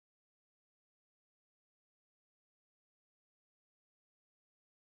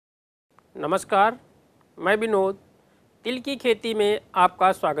नमस्कार, मैं विनोद तिल की खेती में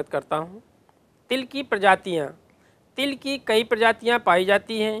आपका स्वागत करता हूं। तिल की प्रजातियां। तिल की कई प्रजातियां पाई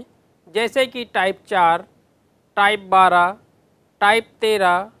जाती हैं, जैसे कि type 4, type 12, type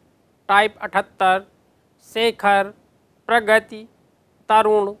 13, type 78, Shekhar, प्रगति,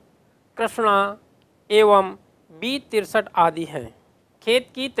 तरुण, कृष्णा एवं B63 आदि हैं।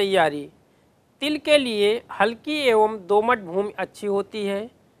 खेत की तैयारी। तिल के लिए हल्की एवं दोमट भूमि अच्छी होती है,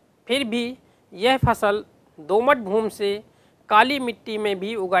 फिर भी यह फसल दोमट भूमि से काली मिट्टी में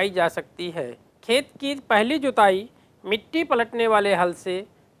भी उगाई जा सकती है। खेत की पहली जुताई मिट्टी पलटने वाले हल से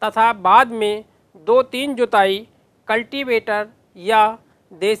तथा बाद में 2-3 जुताई कल्टीवेटर या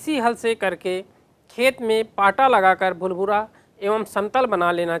देसी हल से करके खेत में पाटा लगाकर भुरभुरा एवं समतल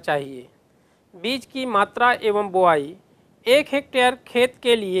बना लेना चाहिए। बीज की मात्रा एवं बुआई। 1 हेक्टेयर खेत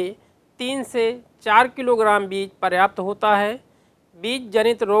के लिए 3 से 4 किलोग्राम बीज पर्याप्त होता है। बीज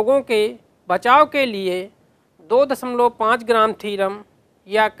जनित रोगों के बचाव के लिए 2.5 ग्राम थीरम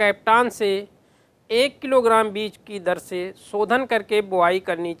या कैप्टान से 1 किलोग्राम बीज की दर से शोधन करके बुआई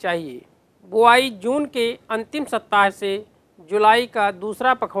करनी चाहिए। बुआई जून के अंतिम सप्ताह से जुलाई का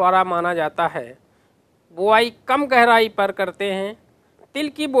दूसरा पखवाड़ा माना जाता है। बुआई कम गहराई पर करते हैं। तिल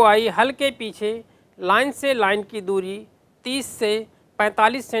की बुआई हल के पीछे लाइन से लाइन की दूरी 30 से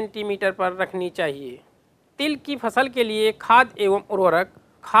 45 सेंटीमीटर पर रखनी चाहिए। तिल की फसल के लिए खाद एवं उर्वरक।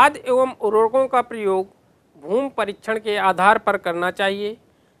 खाद एवं उर्वरकों का प्रयोग भूमि परीक्षण के आधार पर करना चाहिए।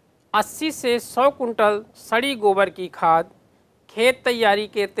 80 से 100 कुंटल सड़ी गोबर की खाद खेत तैयारी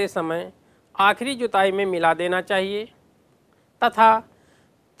करते समय आखिरी जुताई में मिला देना चाहिए तथा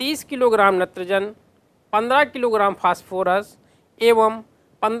 30 किलोग्राम नत्रजन, 15 किलोग्राम फास्फोरस एवं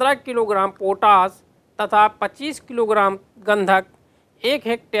 15 किलोग्राम पोटास तथा 25 किलोग्राम गंधक 1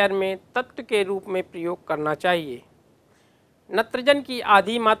 हेक्टेयर में तत्व के रूप में प्रयोग करना चाहिए। नत्रजन की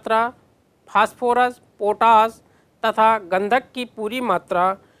आधी मात्रा, फास्फोरस, पोटास तथा गंधक की पूरी मात्रा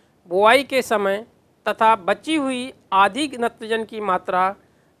बुआई के समय तथा बची हुई आधी नत्रजन की मात्रा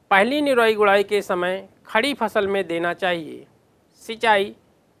पहली निराई गुड़ाई के समय खड़ी फसल में देना चाहिए। सिंचाई।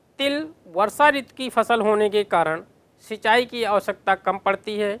 तिल वर्षा ऋतु की फसल होने के कारण सिंचाई की आवश्यकता कम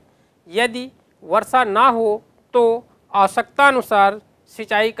पड़ती है। यदि वर्षा ना हो तो आवश्यकता अनुसार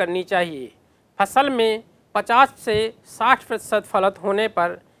सिंचाई करनी चाहिए। फसल में 50 से 60% फलत होने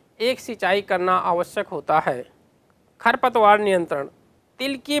पर एक सिंचाई करना आवश्यक होता है। खरपतवार नियंत्रण।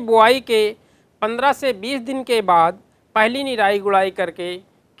 तिल की बुआई के 15 से 20 दिन के बाद पहली निराई गुड़ाई करके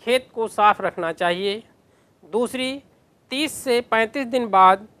खेत को साफ रखना चाहिए। दूसरी 30 से 35 दिन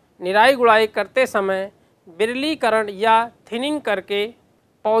बाद निराई गुड़ाई करते समय बिरलीकरण या थिनिंग करके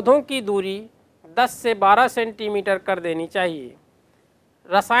पौधों की दूरी 10 से 12 सेंटीमीटर कर देनी चाहिए।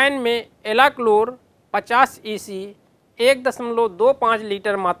 रसायन में एलाक्लोर 50 EC 1.25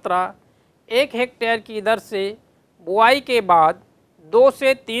 लीटर मात्रा 1 हेक्टेयर की दर से बुआई के बाद 2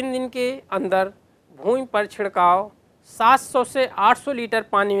 से 3 दिन के अंदर भूमि पर छिड़काव 700 से 800 लीटर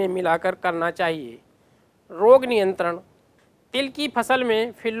पानी में मिलाकर करना चाहिए। रोग नियंत्रण। तिल की फसल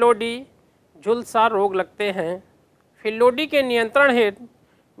में फिल्लोडी, झुलसा रोग लगते हैं। फिल्लोडी के नियंत्रण हेतु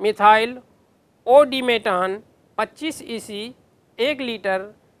मिथाइल ओडिमेटान 25 EC 1 लीटर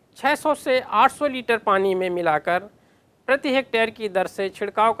 600 से 800 लीटर पानी में मिलाकर प्रति हेक्टेयर की दर से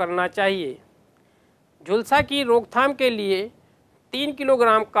छिड़काव करना चाहिए। झुलसा की रोकथाम के लिए 3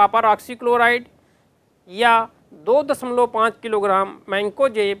 किलोग्राम कॉपर ऑक्सीक्लोराइड या 2.5 किलोग्राम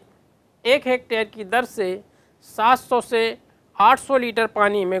मैंकोजेब 1 हेक्टेयर की दर से 700 से 800 लीटर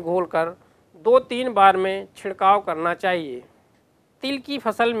पानी में घोलकर 2-3 बार में छिड़काव करना चाहिए। तिल की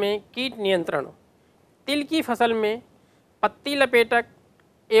फसल में कीट नियंत्रण। तिल की फसल में पत्ती लपेटक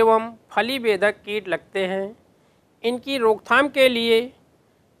एवं फली बेधक कीट लगते हैं। इनकी रोकथाम के लिए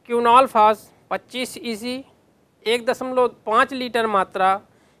क्यूनॉलफास 25 EC 1.5 लीटर मात्रा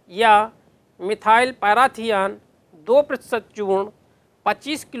या मिथाइल पैराथियान 2% चूर्ण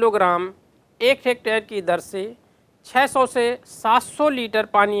 25 किलोग्राम 1 हेक्टेयर की दर से 600 से 700 लीटर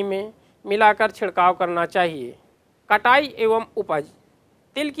पानी में मिलाकर छिड़काव करना चाहिए। कटाई एवं उपज।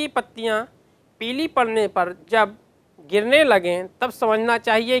 तिल की पत्तियां पीली पड़ने पर जब गिरने लगें तब समझना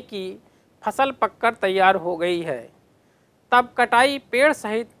चाहिए कि फसल पककर तैयार हो गई है। तब कटाई पेड़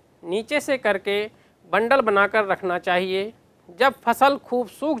सहित नीचे से करके बंडल बनाकर रखना चाहिए। जब फसल खूब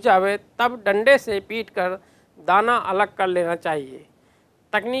सूख जावे तब डंडे से पीटकर दाना अलग कर लेना चाहिए।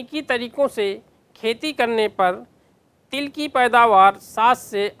 तकनीकी तरीक़ों से खेती करने पर तिल की पैदावार 7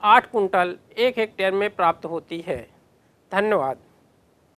 से 8 कुंटल 1 हेक्टेयर में प्राप्त होती है। धन्यवाद।